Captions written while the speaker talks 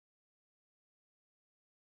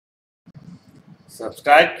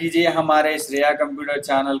Subscribe कीजिए हमारे Shreya computer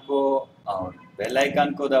channel को और बेल आइकन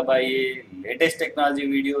को दबाइए लेटेस्ट टेक्नोलॉजी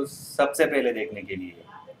वीडियो सबसे पहले देखने के लिए।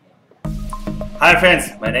 Hi friends,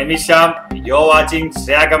 my name is Shyam. You're watching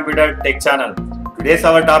Shreya Computer Tech Channel. Today's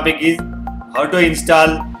our topic is how to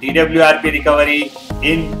install TWRP recovery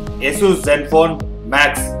in ASUS ZENFONE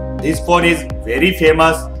MAX. This phone is very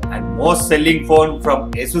famous and most selling phone from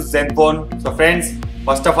ASUS ZENFONE. So friends,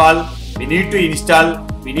 first of all, we need to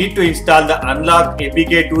install the Unlock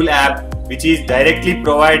APK tool app, which is directly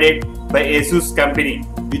provided by ASUS company,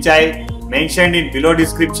 which I mentioned in below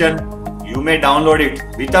description. You may download it.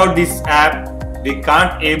 Without this app, we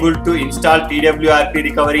can't able to install TWRP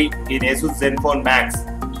recovery in ASUS ZENFONE MAX.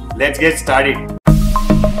 Let's get started.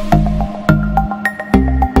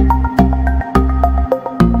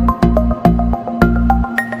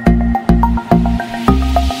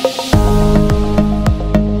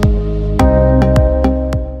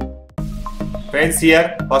 Friends,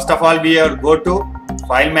 here first of all we have go to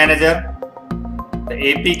file manager. The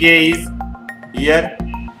APK is here.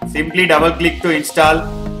 Simply double click to install.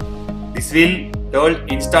 This will told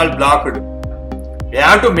install blocked. We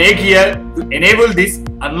have to make here to enable this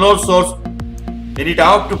unload source. When it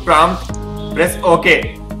out to prompt, press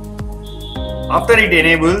OK. After it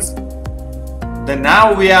enables, then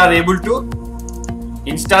now we are able to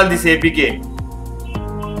install this APK.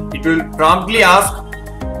 It will promptly ask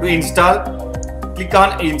to install. Click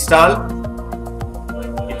on install.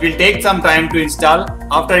 It will take some time to install.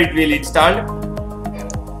 After it will install,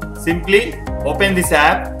 simply open this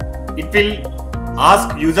app. It will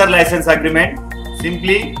ask user license agreement.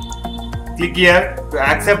 Simply click here to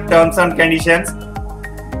accept terms and conditions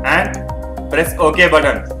and press OK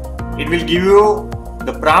button. It will give you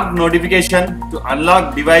the prompt notification to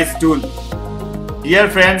unlock device tool. Here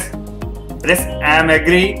friends, press I am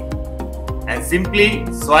agree and simply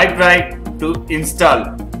swipe right to install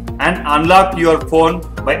and unlock your phone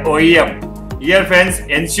by OEM. Here friends,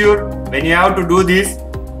 ensure when you have to do this,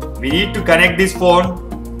 we need to connect this phone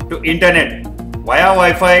to internet via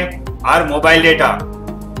Wi-Fi or mobile data.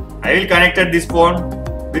 I will connect this phone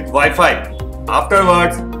with Wi-Fi.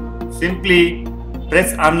 Afterwards, simply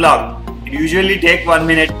press unlock. It usually takes 1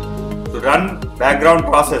 minute to run background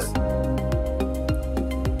process.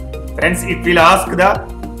 Friends, it will ask the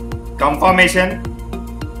confirmation.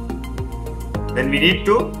 Then we need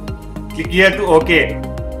to click here to OK.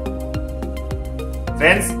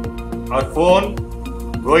 Friends, our phone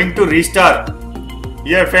going to restart.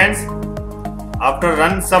 Here friends, after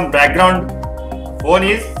run some background, phone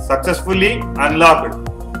is successfully unlocked.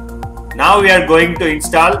 Now we are going to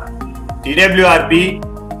install TWRP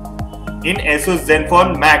in ASUS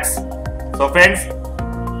ZENFONE MAX. So friends,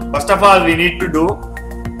 first of all we need to do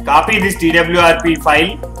copy this TWRP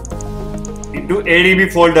file into ADB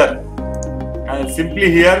folder and simply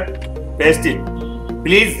here paste it.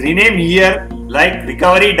 Please rename here like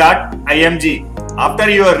recovery.img. After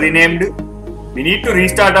you are renamed, we need to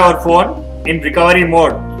restart our phone in recovery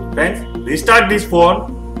mode. Friends, restart this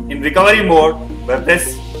phone in recovery mode by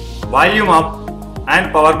press volume up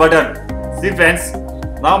and power button. See friends,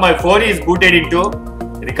 now my phone is booted into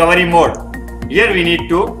recovery mode. Here we need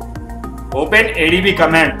to open ADB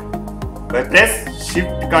command by press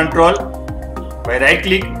shift control. By right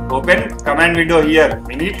click, open command window here.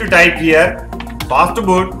 We need to type here fast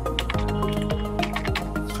boot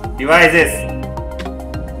devices.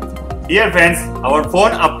 Here friends, our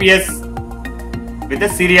phone appears with a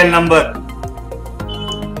serial number.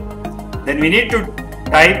 Then we need to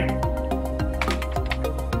type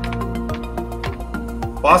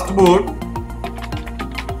fast boot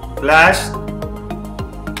flash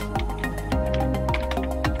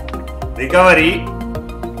recovery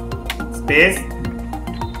space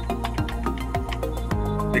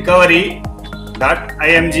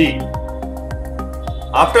recovery.img.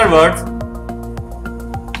 Afterwards,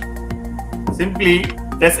 simply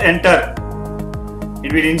press enter.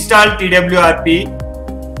 It will install TWRP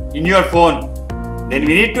in your phone. Then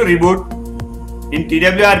we need to reboot in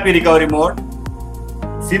TWRP recovery mode.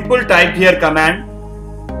 Simple type here command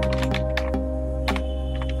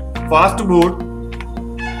fast boot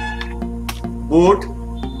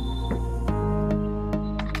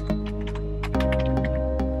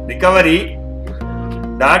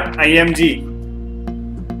recovery.img.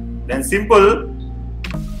 Then simple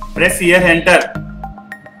press here enter.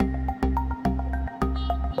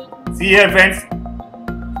 See here friends,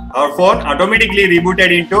 our phone automatically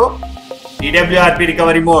rebooted into TWRP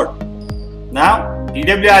recovery mode. Now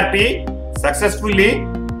TWRP successfully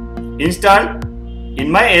installed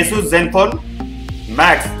in my ASUS ZENFONE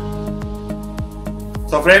MAX.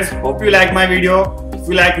 So friends, hope you like my video. If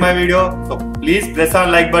you like my video, so please press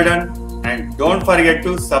on like button and don't forget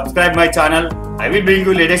to subscribe my channel. I will bring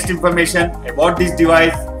you latest information about this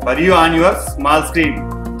device for you on your small screen.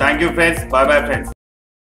 Thank you friends. Bye bye friends.